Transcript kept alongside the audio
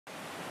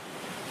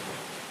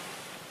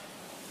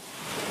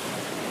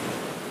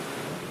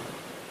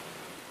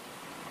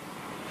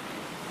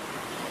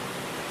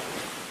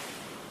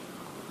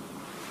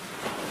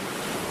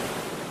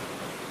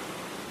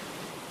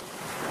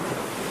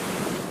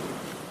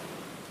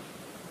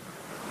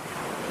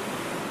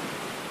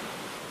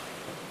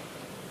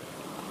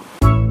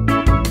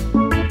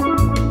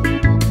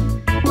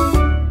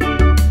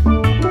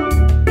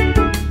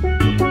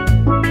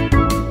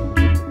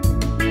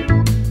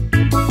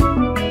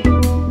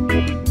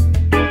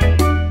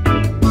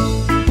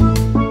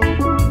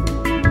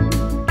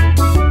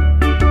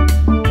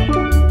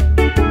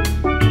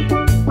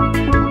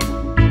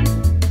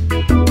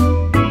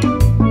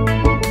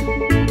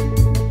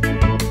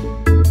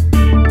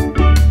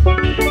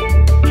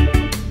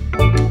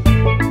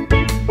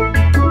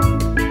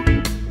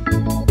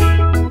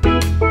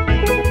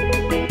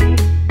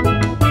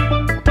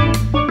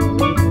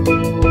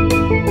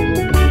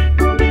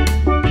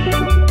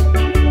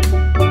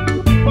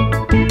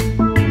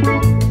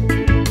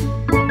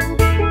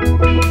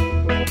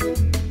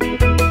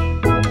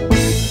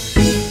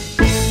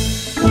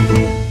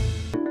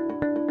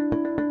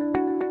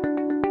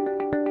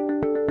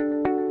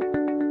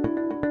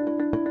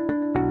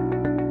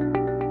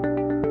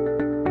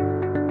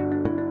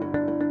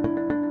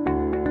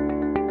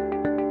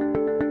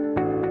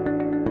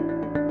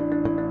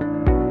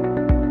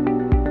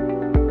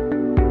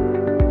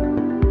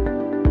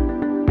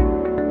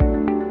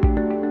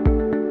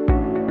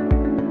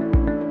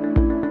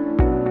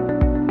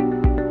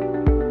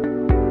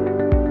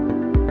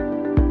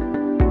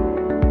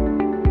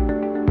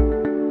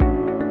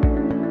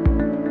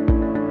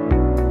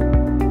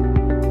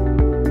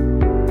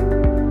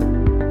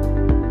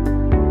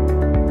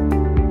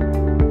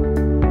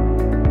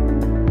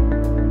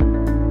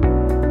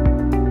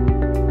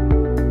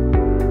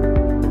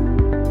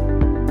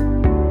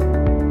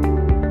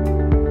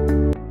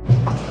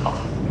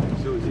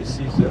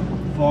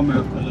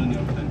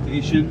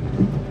population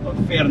of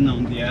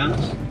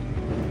Fernandians,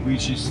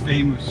 which is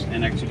famous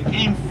and actually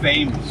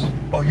infamous.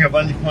 Oh ja,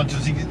 weil nicht mal zu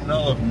singen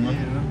Norden, ne?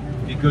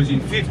 Because in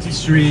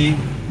 53,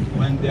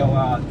 when there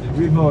were the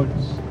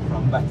revolts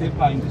from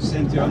Batepa in the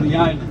center of the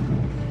island,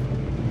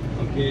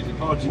 okay, the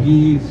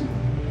Portuguese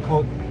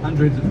caught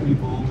hundreds of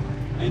people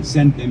and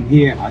sent them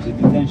here as a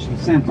detention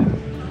center.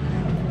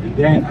 And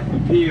then at the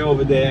pier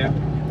over there,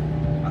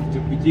 after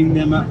picking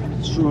them up,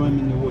 throw them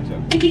in the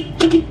water.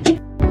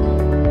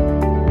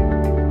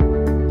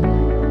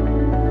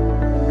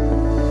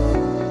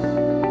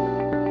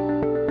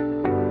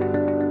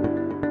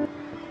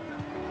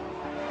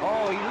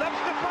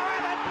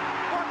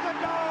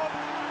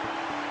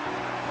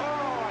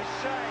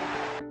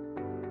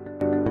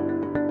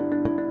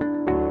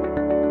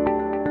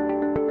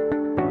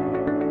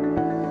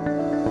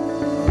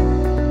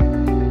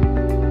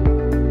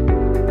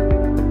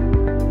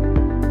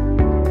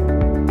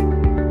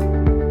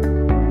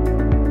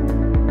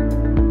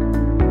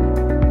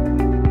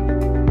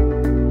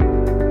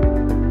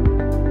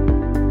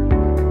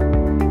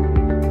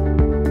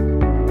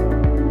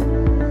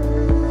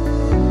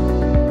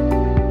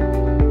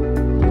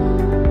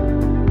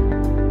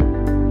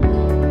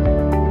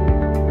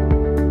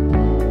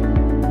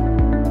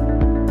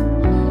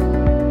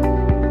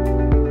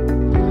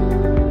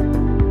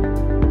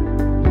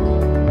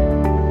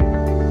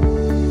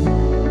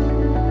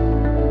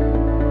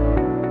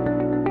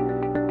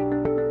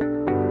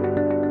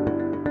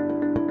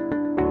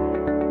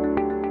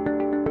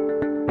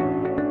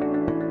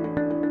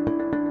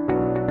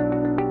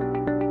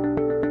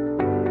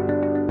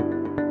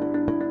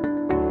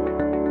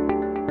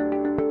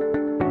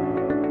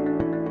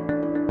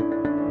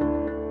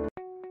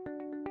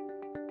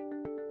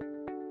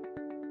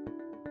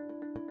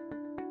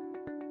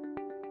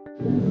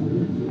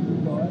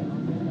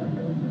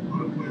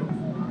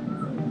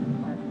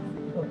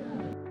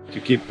 To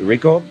keep the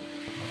record,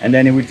 and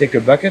then he will take a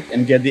bucket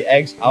and get the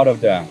eggs out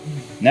of the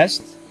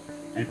nest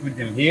and put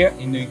them here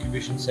in the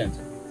incubation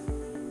center.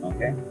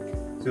 Okay,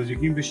 so the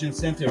incubation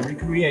center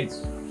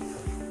recreates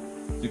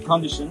the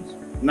conditions,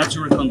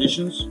 natural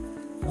conditions.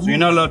 So you're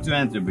not allowed to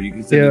enter, but you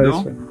can stay the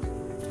door.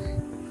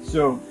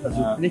 So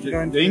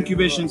the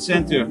incubation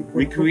center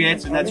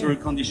recreates a natural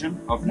condition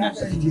of nest.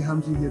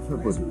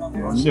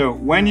 So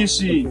when you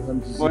see,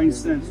 for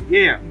instance,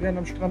 here,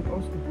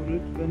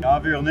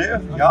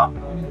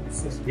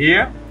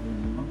 here,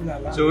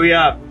 so we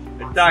have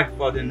a tag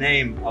for the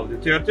name of the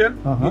turtle.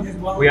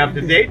 We have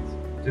the date,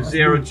 the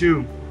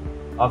 02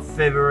 of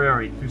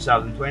February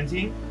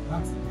 2020,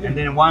 and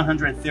then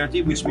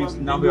 130, which means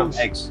the number of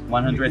eggs,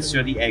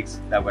 130 eggs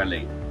that were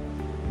laid.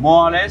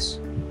 More or less,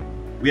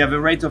 we have a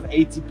rate of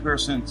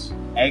 80%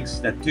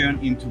 eggs that turn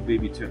into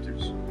baby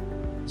turtles.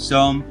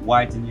 Some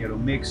white and yellow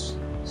mix,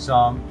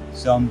 some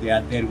they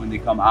are dead when they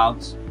come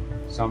out,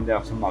 some they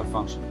have some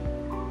malfunction.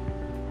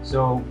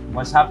 So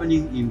what's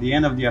happening in the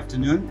end of the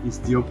afternoon is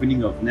the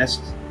opening of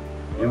nest,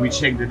 and we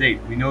check the date.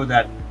 We know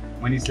that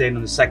when it's laid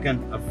on the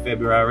 2nd of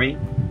February,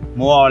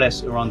 more or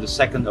less around the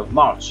 2nd of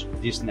March,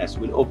 this nest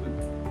will open.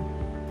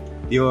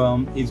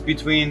 It's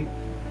between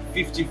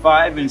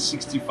 55 and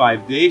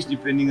 65 days,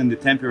 depending on the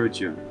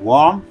temperature.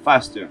 Warm,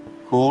 faster.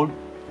 Cold,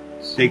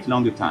 take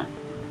longer time.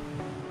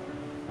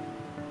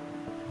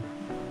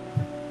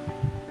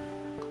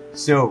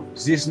 So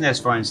this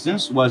nest, for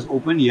instance, was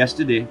opened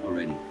yesterday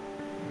already.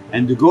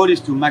 And the goal is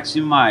to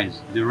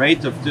maximize the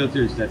rate of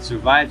turtles that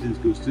survives and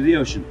goes to the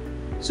ocean.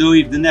 So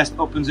if the nest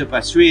opens up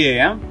at 3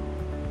 a.m.,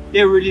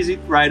 they release it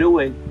right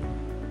away.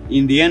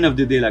 In the end of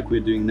the day, like we're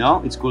doing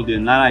now, it's called the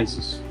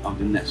analysis of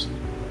the nest.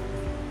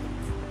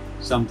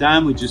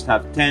 Sometimes we just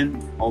have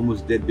 10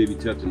 almost dead baby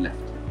turtle left.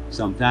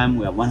 Sometimes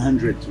we have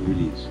 100 to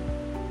release.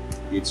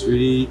 It's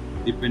really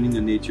depending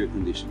on nature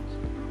conditions.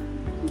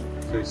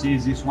 So you see,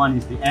 this one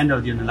is the end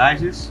of the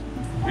analysis,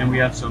 and we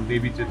have some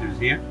baby turtles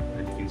here,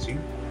 as you can see.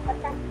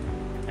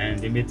 And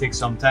they may take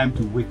some time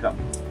to wake up.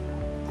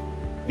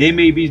 They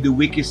may be the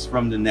weakest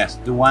from the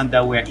nest, the one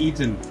that were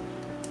eaten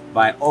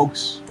by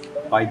hawks,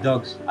 by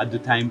dogs at the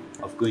time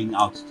of going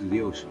out to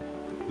the ocean.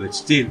 But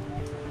still,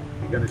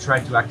 we're gonna try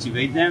to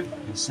activate them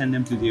and send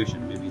them to the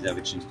ocean. Maybe they have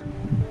a chance to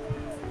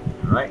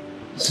move. All right.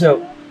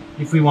 So,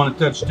 if we want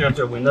to touch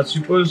turtle, we're not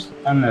supposed,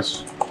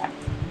 unless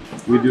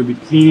we do a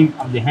bit cleaning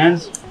of the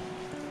hands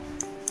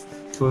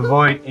to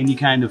avoid any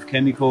kind of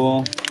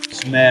chemical,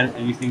 smell,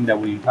 anything that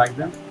will impact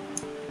them.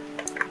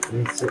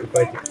 Let's see if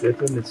I take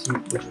turtle. Let's see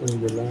which one is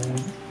the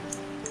line.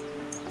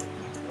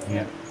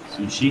 Yeah,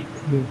 see she.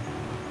 Yeah.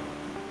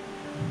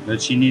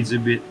 But she needs a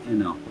bit, you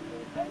know,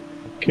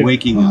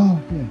 waking up.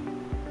 Oh, yeah.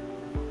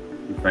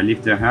 If I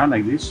lift her hair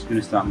like this, she's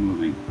gonna start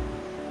moving.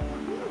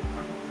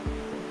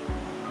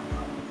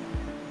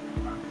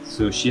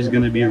 So she's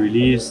gonna be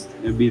released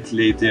a bit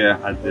later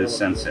at the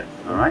sunset,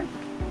 all right?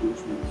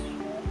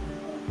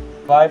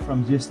 5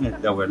 from this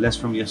net that were less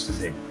from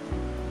yesterday.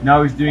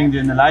 Now he's doing the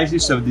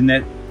analysis of the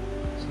net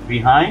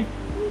behind.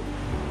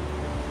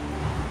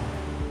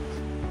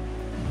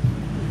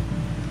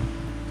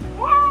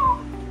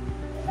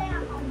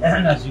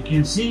 And as you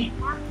can see,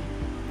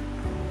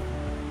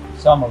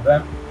 Some of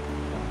them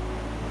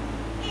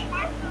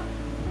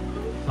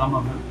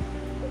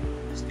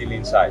still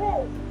inside,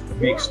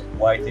 mixed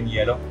white and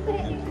yellow,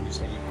 and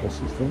produce any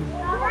ecosystem.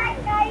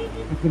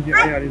 It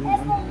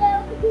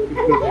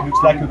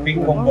looks like a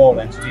ping pong ball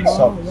and it's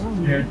soft. It's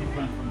very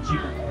different from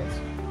chicken eggs.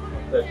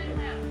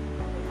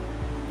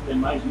 Tem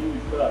mais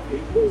ninhos por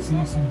aqui?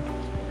 Sim, sim.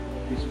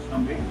 Esses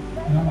também?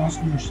 Não, acho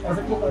que não. Mas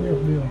aquilo está ali.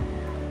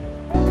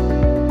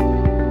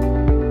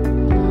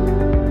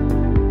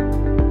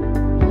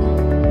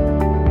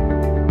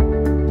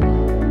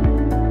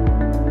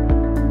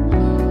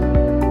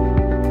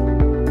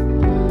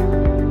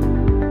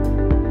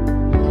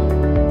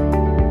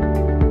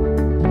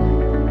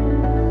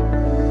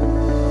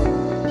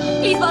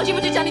 Please, बाबूजी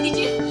मुझे जाने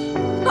दीजिए।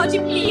 बाबूजी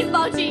please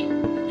बाबूजी।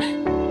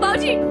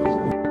 बाबूजी।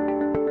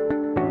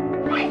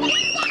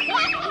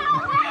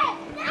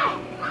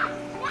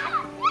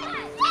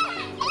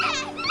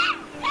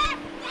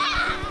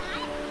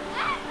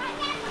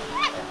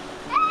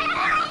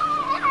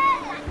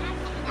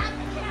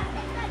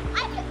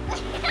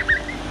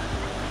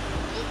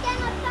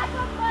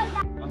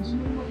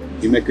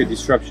 You make a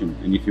disruption,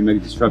 and if you make a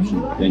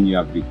disruption, then you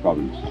have big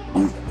problems.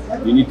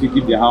 You need to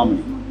keep the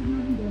harmony.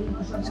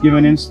 Let's give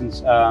an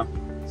instance.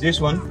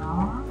 This one,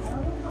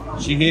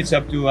 she eats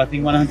up to, I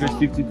think,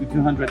 150 to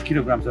 200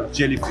 kilograms of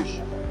jellyfish.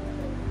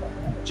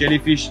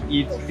 Jellyfish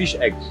eat fish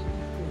eggs.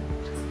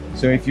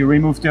 So if you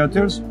remove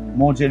turtles,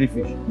 more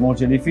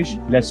jellyfish,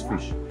 less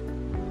fish,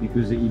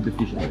 because they eat the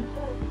fish eggs.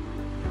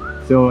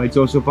 So it's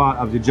also part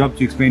of the job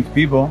to explain to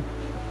people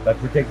that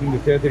protecting the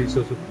turtle is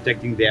also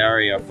protecting the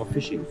area for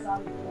fishing.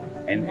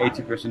 And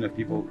 80% of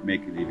people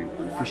make a living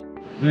on fishing.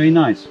 Very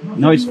nice.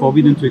 Now it's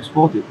forbidden to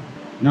export it.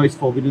 Now it's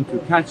forbidden to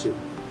catch it.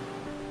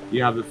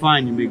 You have a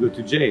fine, you may go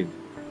to jail.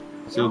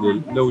 So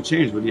the law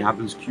changed, but it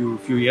happens a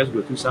few years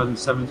ago,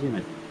 2017 I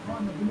think.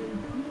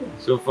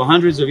 So for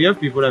hundreds of years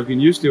people have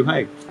been used to,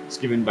 hey, it's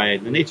given by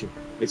the nature,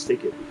 let's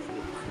take it.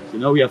 So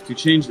now we have to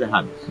change the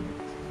habits.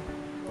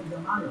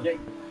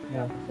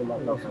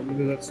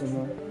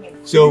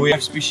 So we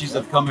have species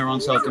that come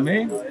around Sao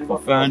Tome for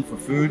fun, for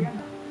food,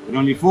 but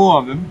only 4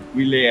 of them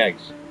will lay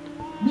eggs.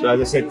 So as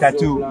I said,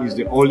 tattoo is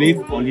the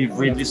olive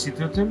ridley sea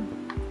turtle.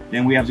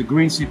 Then we have the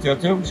green sea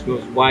turtle, which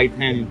goes white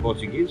hand in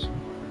Portuguese.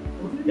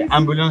 The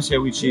ambulancia,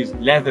 which is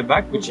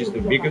leatherback, which is the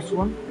biggest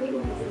one.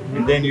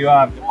 And then you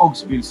have the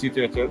oxbill sea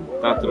turtle,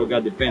 Tartaruga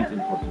de Pente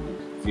in Portuguese.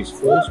 These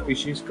 4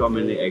 species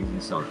commonly eggs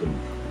in Sao Tome.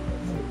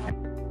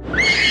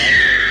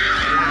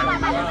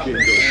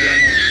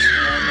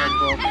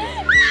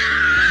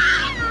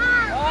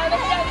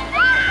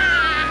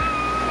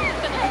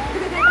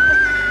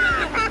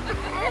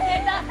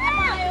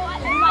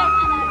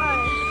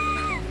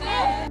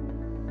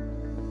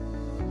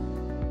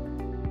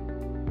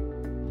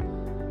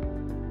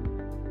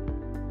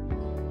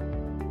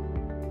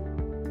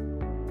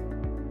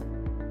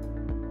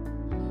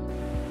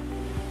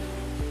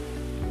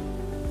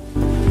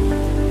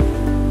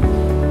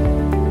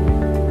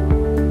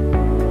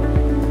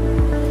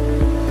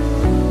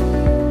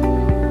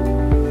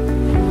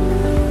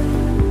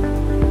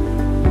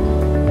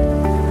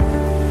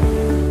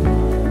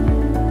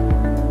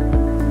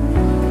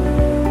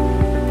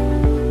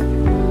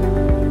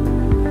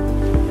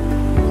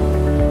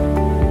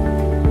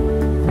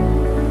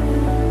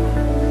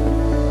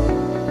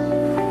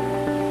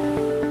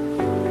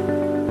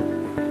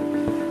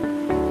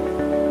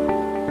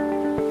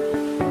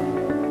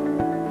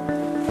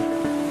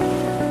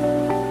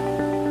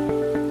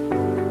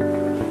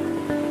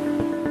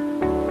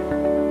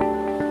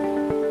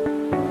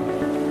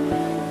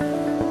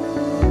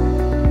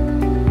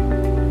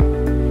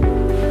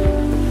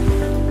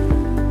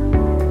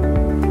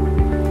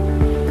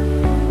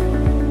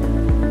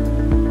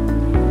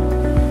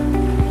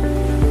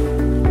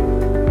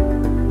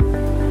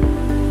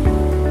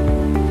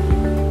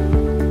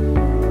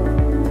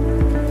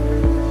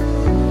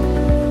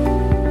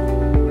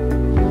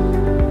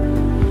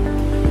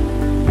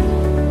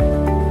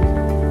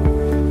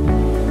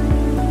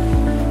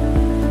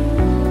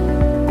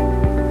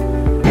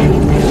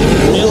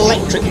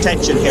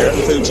 Tension here at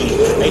Fuji.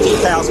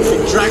 80,000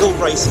 bedraggled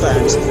race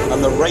fans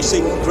and the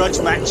racing grudge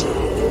match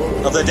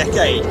of the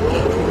decade.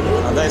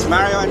 And there's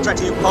Mario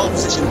Andretti in pole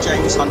position,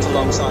 James Hunt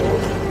alongside him.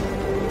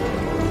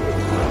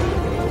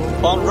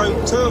 On row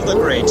 2 of the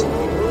grid,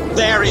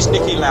 there is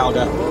Niki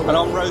Lauda. And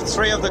on row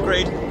 3 of the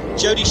grid,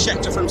 Jody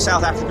Scheckter from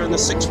South Africa in the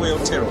 6-wheel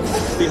Tyrrell.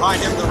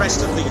 Behind him, the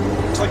rest of the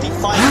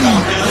 25-car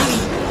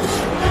field.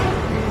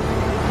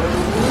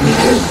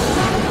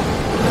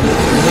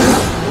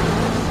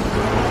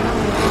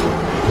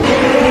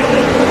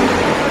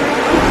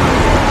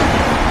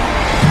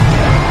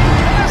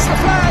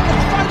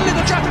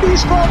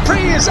 Grand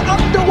Prix is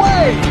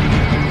underway.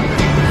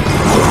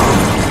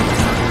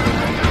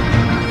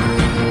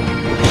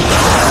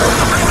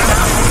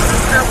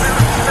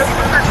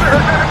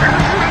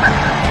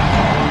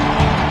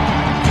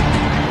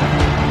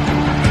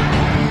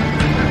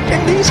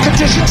 In these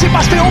conditions, it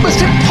must be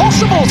almost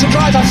impossible to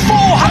drive a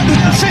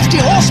 450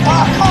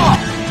 horsepower car.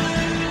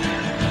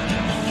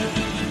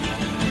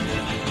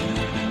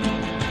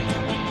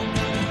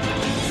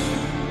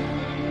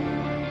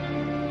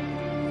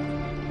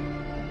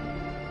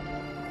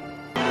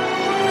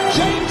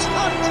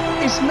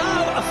 is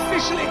now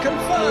officially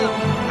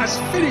confirmed as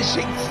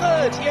finishing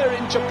third here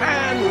in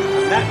Japan.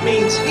 That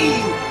means he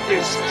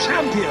is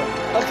champion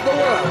of the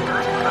world.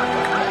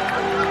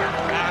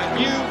 Our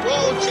new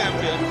world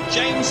champion,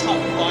 James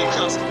Hunt, by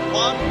just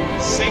one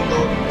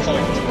single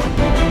point.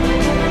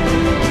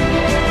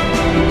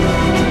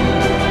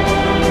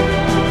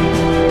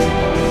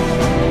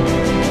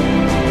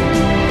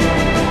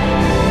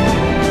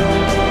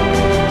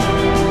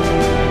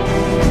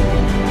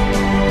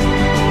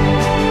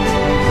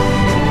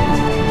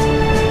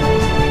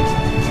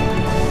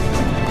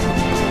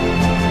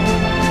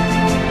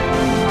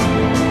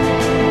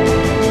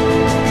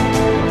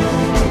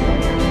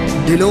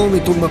 दिलों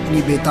में तुम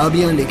अपनी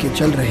बेताबियां लेके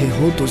चल रहे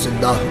हो तो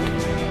जिंदा हो तुम,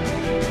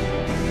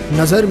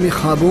 नजर में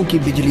ख्वाबों की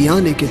बिजलियां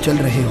लेके चल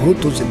रहे हो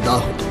तो जिंदा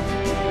हो तुम।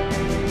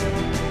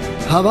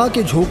 हवा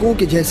के झोंकों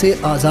के जैसे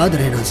आजाद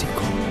रहना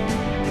सीखो,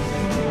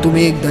 तुम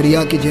एक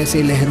दरिया के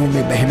जैसे लहरों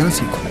में बहना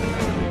सीखो।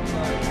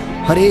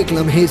 हर एक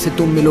लम्हे से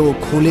तुम मिलो,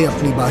 खोले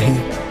अपनी बाहें,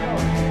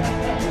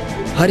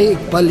 हर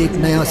एक पल एक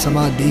नया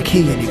समा देखे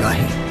ये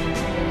निगाहें।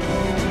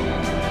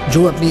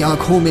 जो अपनी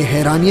आंखों में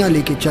हैरानियां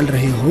लेके चल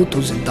रहे हो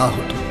तो जिंदा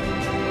हो तुम,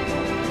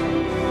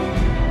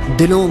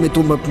 दिलों में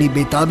तुम अपनी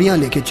बेताबियां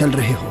लेके चल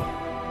रहे हो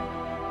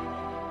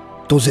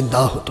तो जिंदा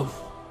हो तुम।